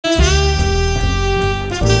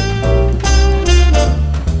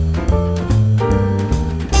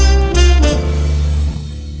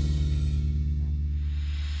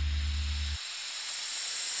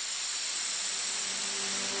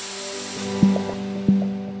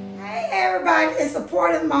everybody, it's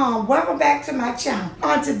Supportive Mom. Welcome back to my channel.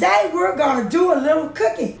 Today we're going to do a little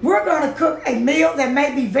cooking. We're going to cook a meal that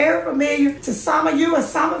may be very familiar to some of you, and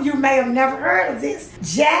some of you may have never heard of this.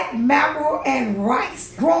 Jack Mackerel and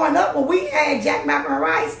Rice. Growing up, when we had Jack Mackerel and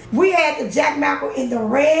Rice, we had the Jack Mackerel in the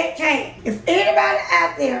red can. If anybody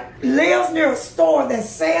out there lives near a store that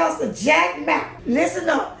sells the Jack Mackerel, listen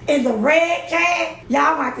up, in the red can,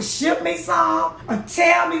 y'all might have to ship me some or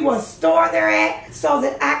tell me what store they're at so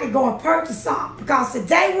that I can go and purchase some. Because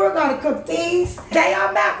today we're going to cook these. They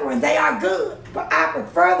are mackerel and they are good, but I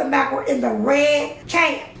prefer the mackerel in the red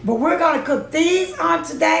can. But we're going to cook these on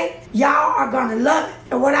today. Y'all are going to love it.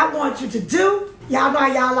 And what I want you to do, y'all know how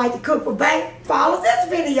y'all like to cook for bait. Follow this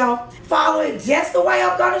video. Follow it just the way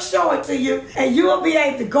I'm going to show it to you. And you will be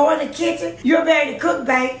able to go in the kitchen. You'll be able to cook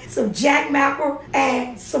bait, some Jack Mackerel,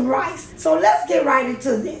 and some rice. So let's get right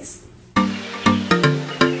into this.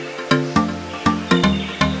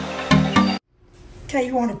 Okay,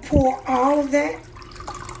 you want to pour all of that,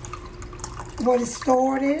 what is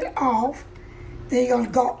stored in it, off. Then you're going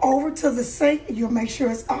to go over to the sink. And you'll make sure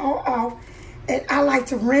it's all off. And I like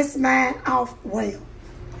to rinse mine off well.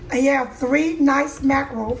 And you have 3 nice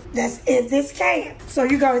mackerel that's in this can. So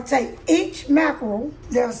you're going to take each mackerel.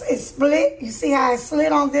 It's split. You see how it's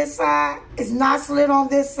slit on this side? It's not slit on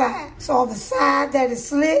this side. So on the side that is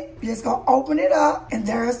slit, you're just going to open it up, and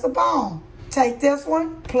there's the bone. Take this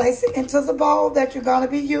one, place it into the bowl that you're going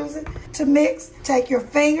to be using to mix. Take your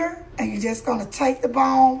finger, and you're just going to take the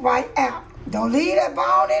bone right out. Don't leave that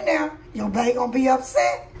bone in there. Your baby going to be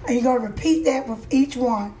upset. And you're going to repeat that with each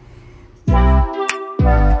one.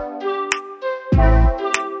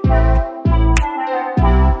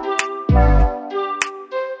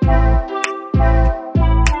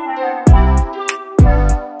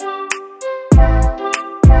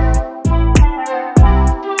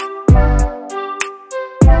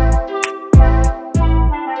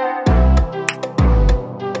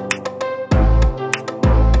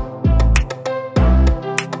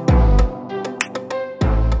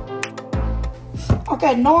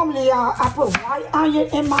 Okay, normally I put white onion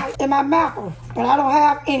in my mackerel, but I don't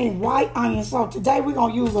have any white onion, so today we're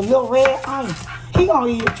gonna use a little red onion. He gonna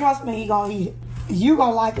eat it, trust me, he gonna eat it. You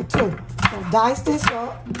gonna like it too. So dice this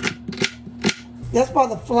up. That's for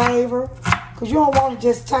the flavor, because you don't want to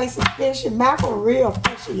just taste the fish, and mackerel real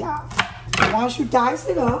fishy, y'all. So once you dice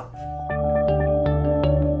it up,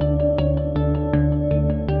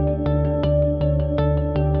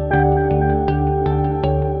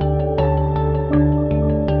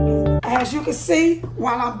 as you can see,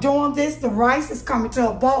 while I'm doing this, the rice is coming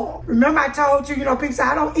to a boil. Remember I told you, people say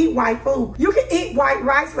I don't eat white food. You can eat white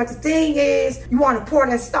rice, but the thing is, you want to pour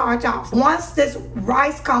that starch off. Once this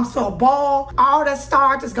rice comes to a boil, all that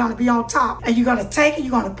starch is going to be on top. And you're going to take it,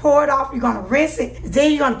 you're going to pour it off, you're going to rinse it,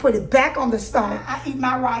 then you're going to put it back on the stove. I eat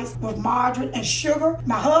my rice with margarine and sugar.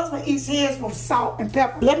 My husband eats his with salt and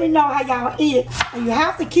pepper. Let me know how y'all eat it. And you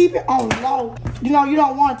have to keep it on low. You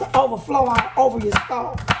don't want it to overflow out over your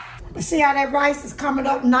stove. But see how that rice is coming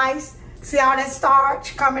up nice? See how that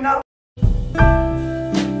starch coming up?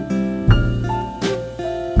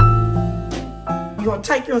 You're gonna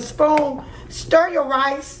take your spoon, stir your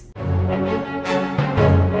rice.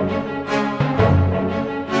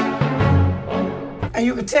 And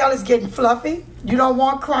you can tell it's getting fluffy. You don't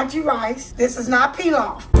want crunchy rice. This is not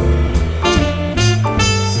pilaf.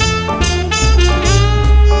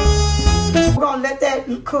 We're gonna let that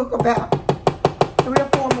cook about 3 or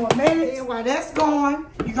 4 more minutes. And while that's going,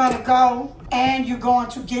 you're gonna go and you're going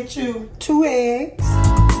to get you 2 eggs.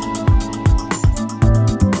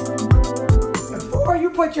 Before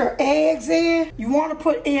you put your eggs in, you want to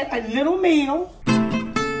put in a little meal.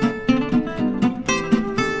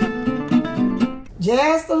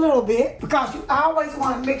 Just a little bit, because you always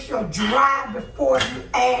want to mix your dry before you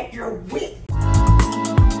add your wet.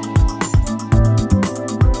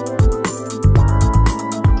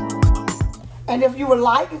 And if you would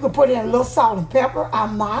like, you could put in a little salt and pepper.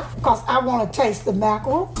 I'm not, because I want to taste the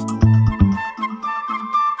mackerel.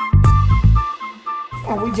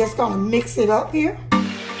 And we're just going to mix it up here.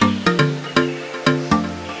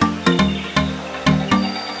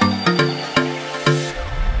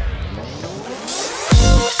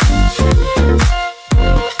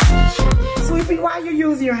 Sweepy, why you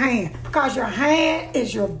use your hand? Because your hand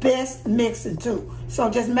is your best mixing tool. So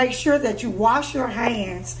just make sure that you wash your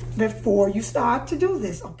hands before you start to do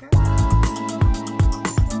this, okay?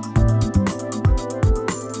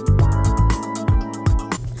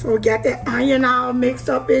 So we got that onion all mixed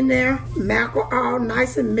up in there, mackerel all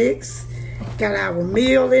nice and mixed. Got our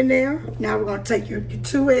meal in there. Now we're gonna take your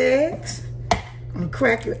 2 eggs. I'm gonna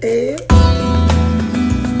crack your egg.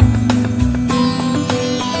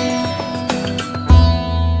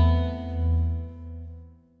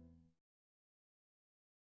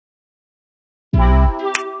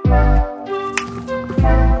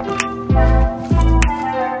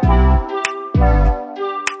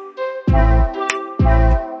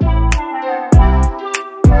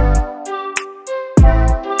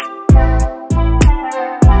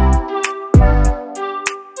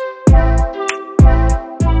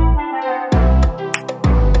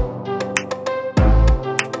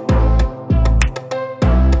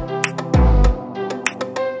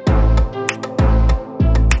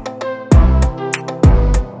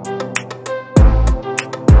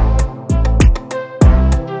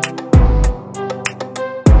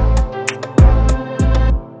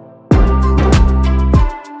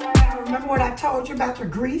 told you about your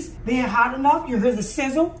grease being hot enough. You hear the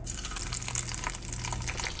sizzle.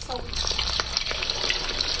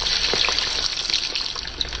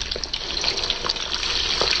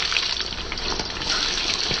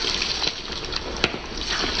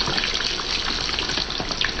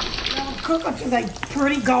 Cook until they're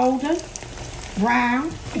pretty golden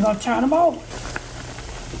brown. You're gonna turn them over.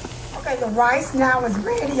 Okay, the rice now is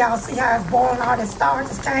ready. Y'all see how it's boiling, all the starch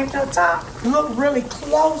just came to the top. Look really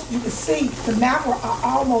close. You can see the mackerel are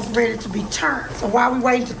almost ready to be turned. So while we're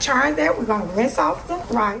waiting to turn that, we're gonna rinse off the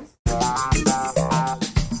rice.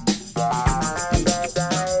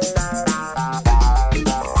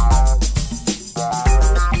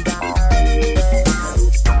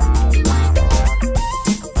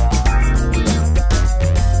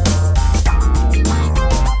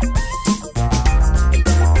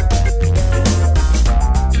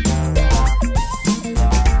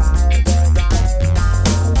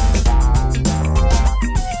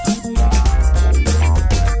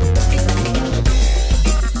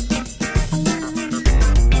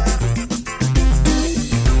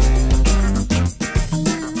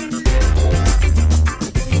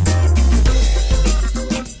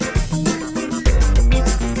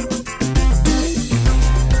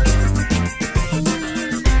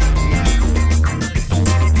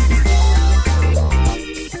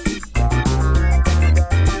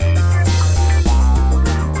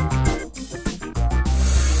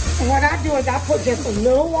 What I do is I put just a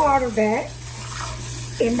little water back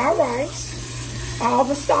in my rice. All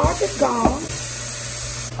the starch is gone.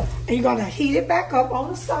 And you're gonna heat it back up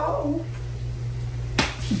on the stove.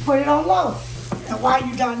 You put it on low. And while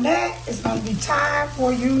you've done that, it's gonna be time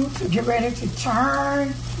for you to get ready to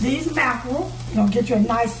turn these mackerel. You're gonna get you a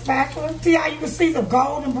nice spatula. See how you can see the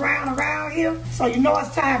golden brown around here? So you know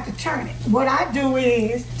it's time to turn it. What I do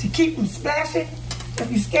is, to keep them splashing, if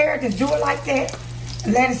you're scared, just do it like that.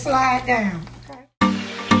 And let it slide down. Okay?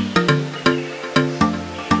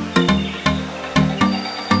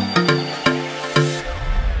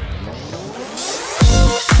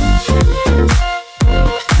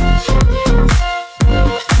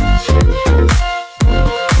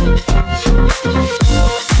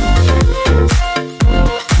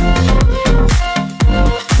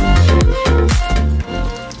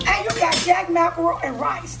 And you got jack mackerel and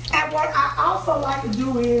rice. And what I also like to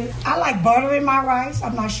do is, I like butter in my rice.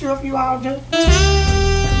 I'm not sure if you all do. And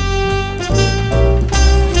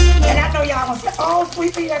I know y'all gonna say, oh,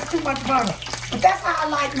 Sweet Pea, that's too much butter. But that's how I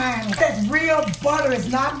like mine. That's real butter, it's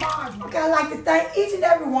not margarine. Okay, I'd like to thank each and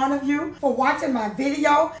every one of you for watching my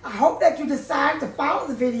video. I hope that you decide to follow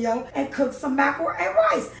the video and cook some mackerel and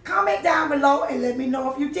rice. Comment down below and let me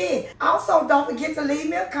know if you did. Also, don't forget to leave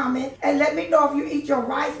me a comment and let me know if you eat your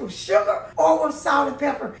rice with sugar or with salt and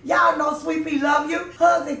pepper. Y'all know Sweet Pea love you.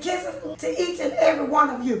 Hugs and kisses to each and every one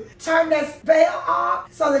of you. Turn that bell on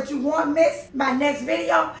so that you won't miss my next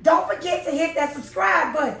video. Don't forget to hit that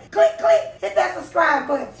subscribe button. Click, click, hit that subscribe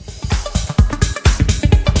button.